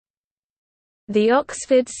The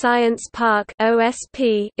Oxford Science Park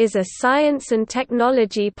 (OSP) is a science and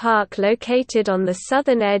technology park located on the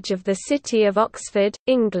southern edge of the city of Oxford,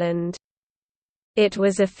 England. It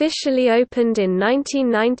was officially opened in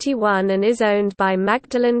 1991 and is owned by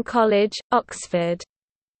Magdalen College, Oxford.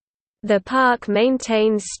 The park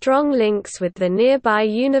maintains strong links with the nearby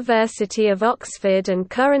University of Oxford and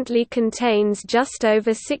currently contains just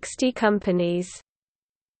over 60 companies.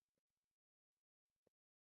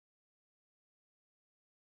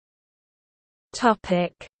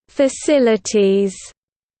 Facilities.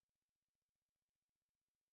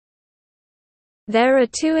 There are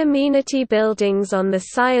two amenity buildings on the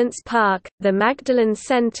Science Park, the Magdalen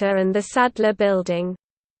Centre and the Sadler Building.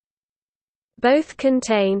 Both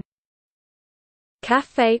contain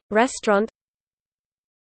cafe, restaurant,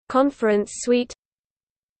 conference suite,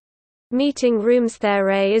 meeting rooms. There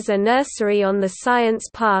is a nursery on the Science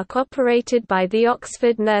Park operated by the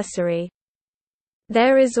Oxford Nursery.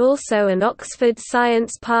 There is also an Oxford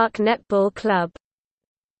Science Park netball club.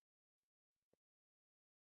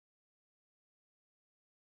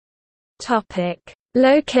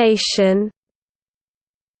 Location.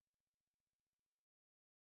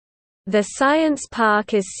 The Science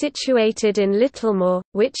Park is situated in Littlemore,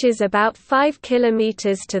 which is about 5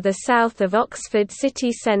 km to the south of Oxford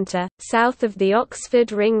city centre, south of the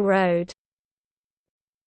Oxford Ring Road.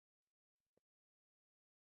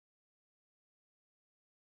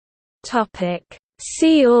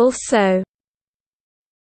 See also: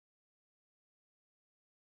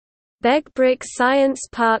 Begbroke Science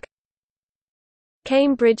Park,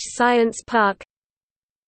 Cambridge Science Park,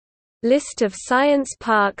 List of science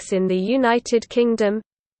parks in the United Kingdom,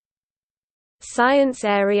 Science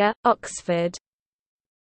Area, Oxford.